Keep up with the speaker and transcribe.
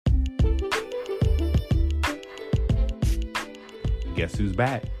guess who's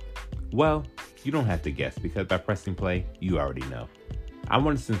back? Well, you don't have to guess because by pressing play, you already know. I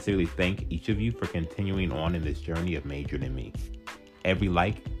want to sincerely thank each of you for continuing on in this journey of Majored in Me. Every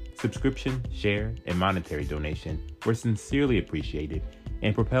like, subscription, share, and monetary donation were sincerely appreciated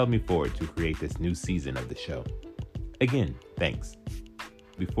and propelled me forward to create this new season of the show. Again, thanks.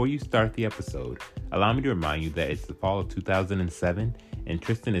 Before you start the episode, allow me to remind you that it's the fall of 2007 and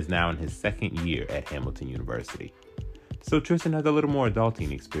Tristan is now in his second year at Hamilton University. So Tristan has a little more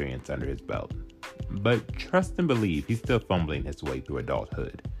adulting experience under his belt. But trust and believe he's still fumbling his way through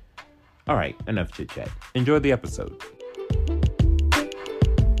adulthood. Alright, enough chit chat. Enjoy the episode.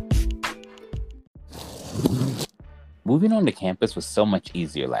 Moving on to campus was so much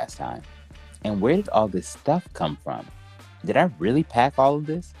easier last time. And where did all this stuff come from? Did I really pack all of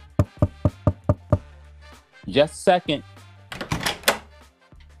this? Just a second.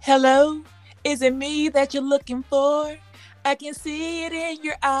 Hello? Is it me that you're looking for? I can see it in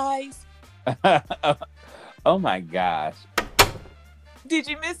your eyes. Oh my gosh. Did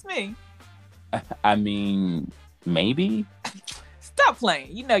you miss me? I mean, maybe? Stop playing.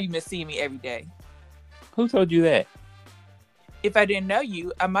 You know you miss seeing me every day. Who told you that? If I didn't know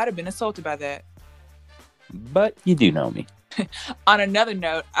you, I might have been insulted by that. But you do know me. On another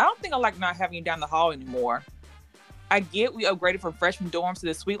note, I don't think I like not having you down the hall anymore. I get we upgraded from freshman dorms to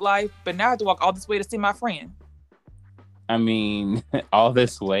the suite life, but now I have to walk all this way to see my friend. I mean, all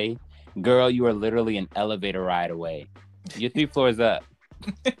this way? Girl, you are literally an elevator ride away. You're 3 floors up.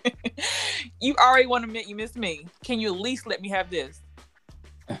 You already want to admit you miss me. Can you at least let me have this?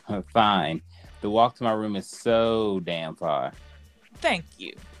 Fine. The walk to my room is so damn far. Thank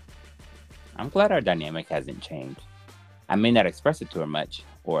you. I'm glad our dynamic hasn't changed. I may not express it to her much,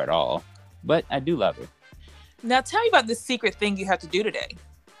 or at all, but I do love her. Now tell me about this secret thing you have to do today.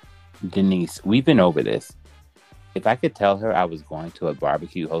 Denise, we've been over this. If I could tell her I was going to a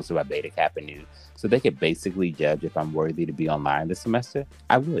barbecue hosted by Beta Kappa Nu so they could basically judge if I'm worthy to be online this semester,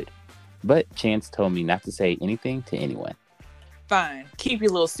 I would. But Chance told me not to say anything to anyone. Fine, keep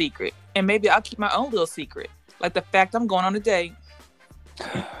your little secret. And maybe I'll keep my own little secret. Like the fact I'm going on a date.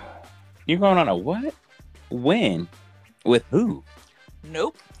 You're going on a what? When? With who?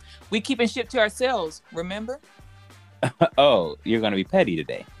 Nope. We keeping shit to ourselves, remember? Oh, you're going to be petty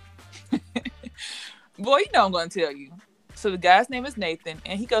today. Boy, you know I'm going to tell you. So the guy's name is Nathan,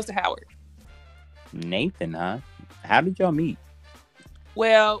 and he goes to Howard. Nathan, huh? How did y'all meet?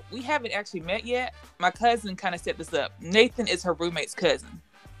 Well, we haven't actually met yet. My cousin kind of set this up. Nathan is her roommate's cousin.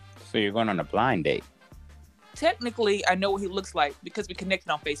 So you're going on a blind date? Technically, I know what he looks like because we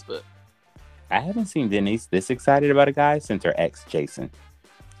connected on Facebook. I haven't seen Denise this excited about a guy since her ex, Jason.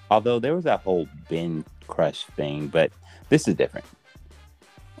 Although there was that whole Ben crush thing, but this is different.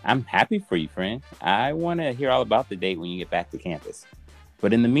 I'm happy for you, friend. I want to hear all about the date when you get back to campus.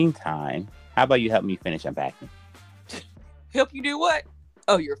 But in the meantime, how about you help me finish unpacking? Help you do what?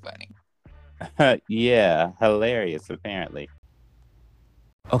 Oh, you're funny. Yeah, hilarious, apparently.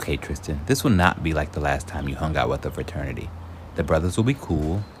 Okay, Tristan, this will not be like the last time you hung out with the fraternity. The brothers will be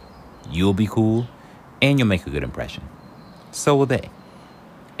cool, you'll be cool, and you'll make a good impression. So will they.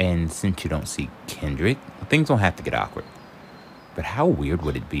 And since you don't see Kendrick, things won't have to get awkward. But how weird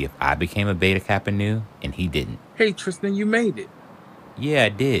would it be if I became a Beta Kappa Nu and he didn't? Hey, Tristan, you made it. Yeah, I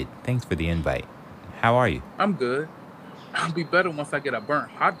did. Thanks for the invite. How are you? I'm good. I'll be better once I get a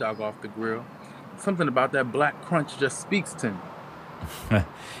burnt hot dog off the grill. Something about that black crunch just speaks to me.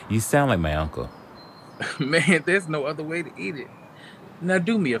 You sound like my uncle. Man, there's no other way to eat it. Now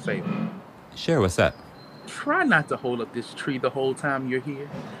do me a favor. Sure, what's up? Try not to hold up this tree the whole time you're here.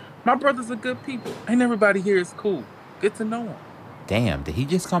 My brothers are good people. Ain't everybody here is cool. Get to know them. Damn, did he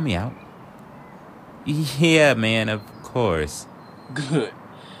just call me out? Yeah, man, of course. Good.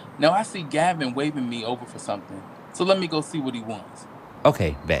 Now I see Gavin waving me over for something. So let me go see what he wants.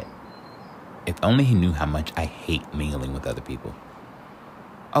 Okay, bet. If only he knew how much I hate mingling with other people.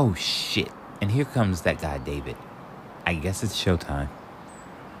 Oh, shit. And here comes that guy, David. I guess it's showtime.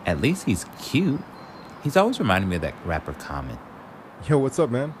 At least he's cute. He's always reminded me of that rapper Common. Yo, what's up,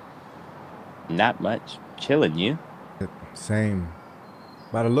 man? Not much. Chilling, you? Same.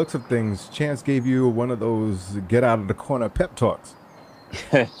 By the looks of things, Chance gave you one of those get out of the corner pep talks.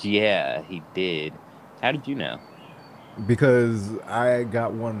 Yeah, he did. How did you know? Because I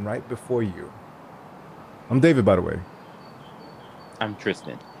got one right before you. I'm David, by the way. I'm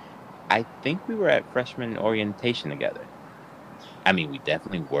Tristan. I think we were at freshman orientation together. I mean, we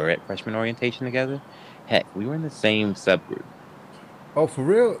definitely were at freshman orientation together. Heck, we were in the same subgroup. Oh, for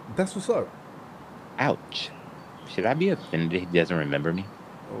real? That's what's up. Ouch. Should I be offended he doesn't remember me?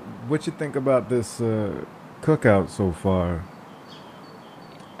 What you think about this cookout so far?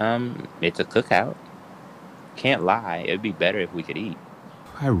 It's a cookout. Can't lie, it'd be better if we could eat.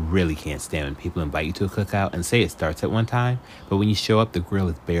 I really can't stand when people invite you to a cookout and say it starts at one time, but when you show up, the grill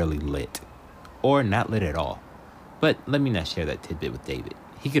is barely lit. Or not lit at all. But let me not share that tidbit with David.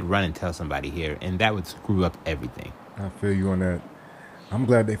 He could run and tell somebody here, and that would screw up everything. I feel you on that. I'm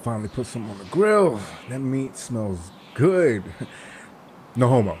glad they finally put something on the grill. That meat smells good. No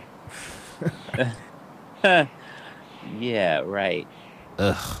homo. Yeah, right.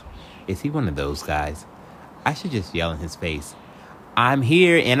 Ugh, is he one of those guys? I should just yell in his face, I'm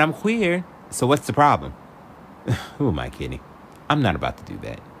here and I'm queer, so what's the problem? Who am I kidding? I'm not about to do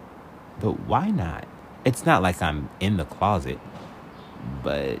that. But why not? It's not like I'm in the closet,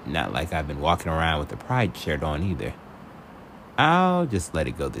 but not like I've been walking around with a pride shirt on either. I'll just let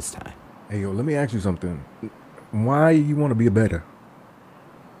it go this time. Hey, yo, let me ask you something. Why you want to be a beta?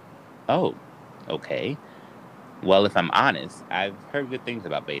 Oh, okay. Well, if I'm honest, I've heard good things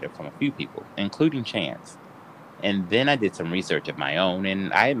about Beta from a few people, including Chance. And then I did some research of my own,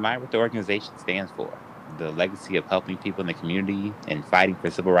 and I admire what the organization stands for. The legacy of helping people in the community and fighting for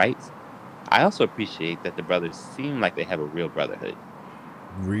civil rights. I also appreciate that the brothers seem like they have a real brotherhood.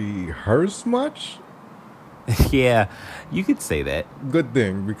 Rehearse much? Yeah, you could say that. Good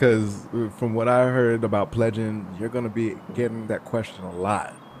thing, because from what I heard about pledging, you're going to be getting that question a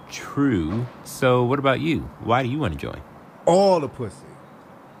lot. True. So what about you? Why do you want to join? All the pussy.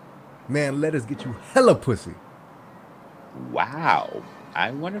 Man, let us get you hella pussy. Wow.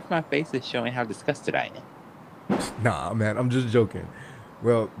 I wonder if my face is showing how disgusted I am. Nah, man, I'm just joking.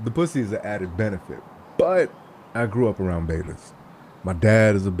 Well, the pussy is an added benefit, but I grew up around betas. My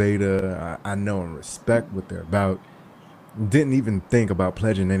dad is a beta. I know and respect what they're about. Didn't even think about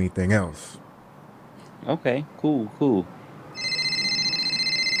pledging anything else. Okay, cool.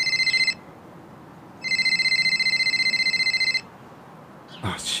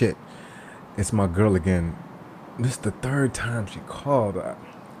 Oh, shit. It's my girl again. This is the third time she called.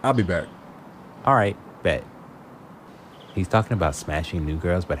 I'll be back. All right, bet. He's talking about smashing new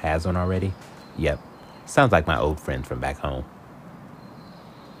girls but has one already? Yep. Sounds like my old friend from back home.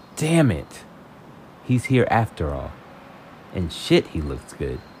 Damn it. He's here after all. And shit, he looks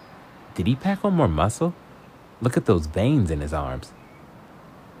good. Did he pack on more muscle? Look at those veins in his arms.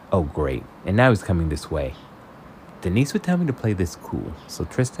 Oh, great. And now he's coming this way. Denise would tell me to play this cool. So,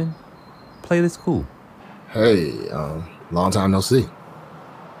 Tristan, play this cool. Hey, long time no see.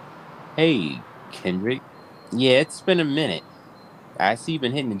 Hey, Kendrick. Yeah, it's been a minute. I see you've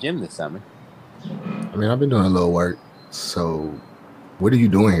been hitting the gym this summer. I mean, I've been doing a little work. So, what are you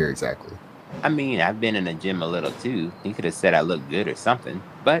doing here exactly? I mean, I've been in the gym a little too. He could have said I looked good or something,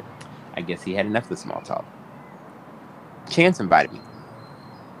 but I guess he had enough of the small talk. Chance invited me.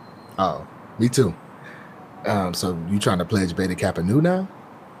 Oh, me too. So you trying to pledge Beta Kappa Nu now?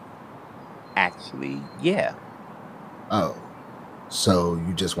 Actually, yeah. Oh, so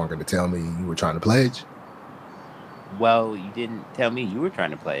you just weren't going to tell me you were trying to pledge? Well, you didn't tell me you were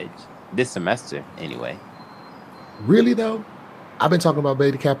trying to pledge. This semester, anyway. Really, though? I've been talking about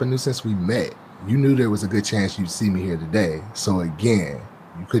Beta Kappa Nu since we met. You knew there was a good chance you'd see me here today. So again,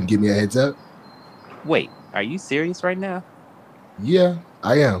 you couldn't give me a heads up? Wait, are you serious right now? Yeah,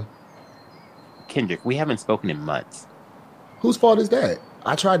 I am. Kendrick, we haven't spoken in months. Whose fault is that?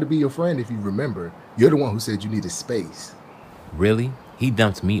 I tried to be your friend, if you remember. You're the one who said you needed space. Really? He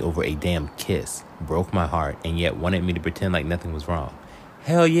dumped me over a damn kiss, broke my heart, and yet wanted me to pretend like nothing was wrong.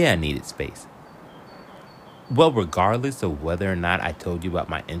 Hell yeah, I needed space. Well, regardless of whether or not I told you about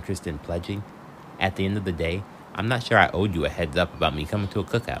my interest in pledging, at the end of the day, I'm not sure I owed you a heads up about me coming to a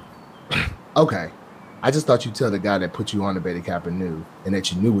cookout. Okay. I just thought you'd tell the guy that put you on the Beta Kappa Nu and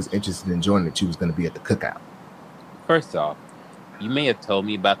that you knew was interested in joining that you was going to be at the cookout. First off, you may have told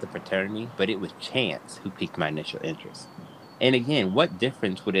me about the fraternity, but it was Chance who piqued my initial interest. And again, what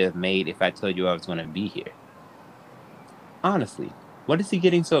difference would it have made if I told you I was going to be here? Honestly, what is he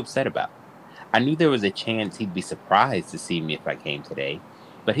getting so upset about? I knew there was a chance he'd be surprised to see me if I came today,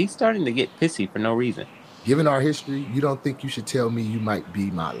 but he's starting to get pissy for no reason. Given our history, you don't think you should tell me you might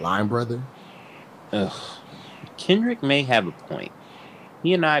be my line brother? Ugh. Kendrick may have a point.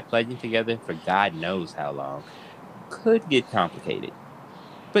 He and I pledging together for God knows how long could get complicated.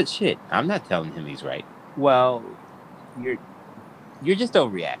 But shit, I'm not telling him he's right. Well, you're just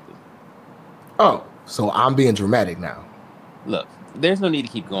overreacting. Oh, so I'm being dramatic now. Look, there's no need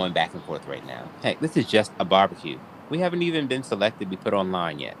to keep going back and forth right now. Heck, this is just a barbecue. We haven't even been selected to be put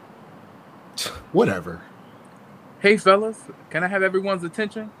online yet. Whatever. Hey, fellas, can I have everyone's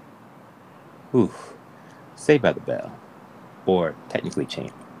attention? Oof. Saved by the Bell. Or technically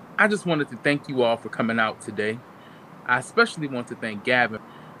Champ. I just wanted to thank you all for coming out today. I especially want to thank Gavin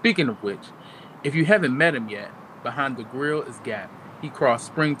Speaking of which, if you haven't met him yet, behind the grill is Gavin. He crossed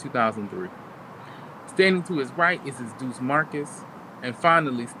spring 2003. Standing to his right is his deuce Marcus. And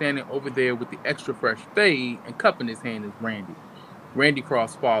finally, standing over there with the extra fresh fade and cup in his hand is Randy. Randy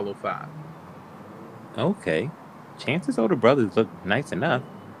crossed fall 05. Okay. Chance's older brothers look nice enough.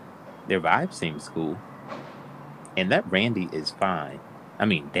 Their vibe seems cool. And that Randy is fine. I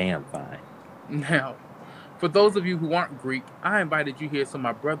mean, damn fine. Now, for those of you who aren't Greek, I invited you here so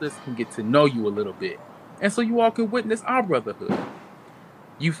my brothers can get to know you a little bit. And so you all can witness our brotherhood.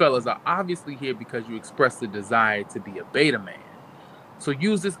 You fellas are obviously here because you expressed the desire to be a beta man. So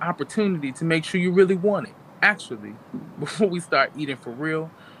use this opportunity to make sure you really want it. Actually, before we start eating for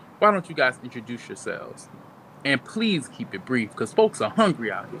real, why don't you guys introduce yourselves? And please keep it brief, because folks are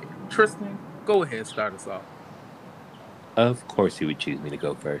hungry out here. Tristan, go ahead and start us off. Of course he would choose me to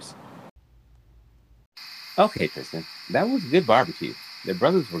go first. Okay, Tristan, that was good barbecue. The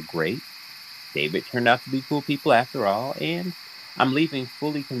brothers were great. David turned out to be cool people after all, and I'm leaving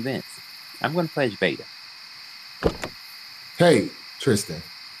fully convinced. I'm going to pledge beta. Hey, Tristan,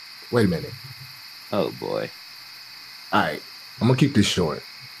 wait a minute. Oh, boy. All right, I'm going to keep this short.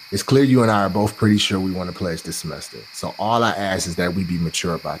 It's clear you and I are both pretty sure we want to pledge this semester. So all I ask is that we be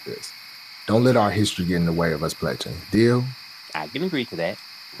mature about this. Don't let our history get in the way of us pledging. Deal? I can agree to that.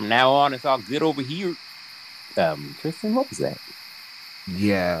 From now on, it's all good over here. Tristan, what was that?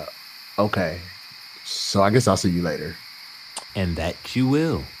 Yeah, okay. So I guess I'll see you later. And that you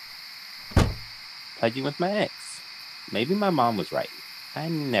will. Pledging with my ex. Maybe my mom was right. I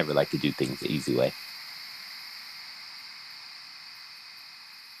never like to do things the easy way.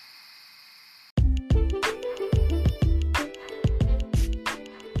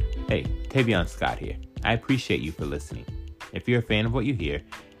 Hey, Tavion Scott here. I appreciate you for listening. If you're a fan of what you hear,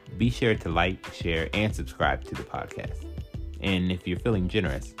 be sure to like, share, and subscribe to the podcast. And if you're feeling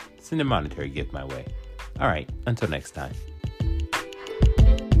generous, send a monetary gift my way. All right, until next time.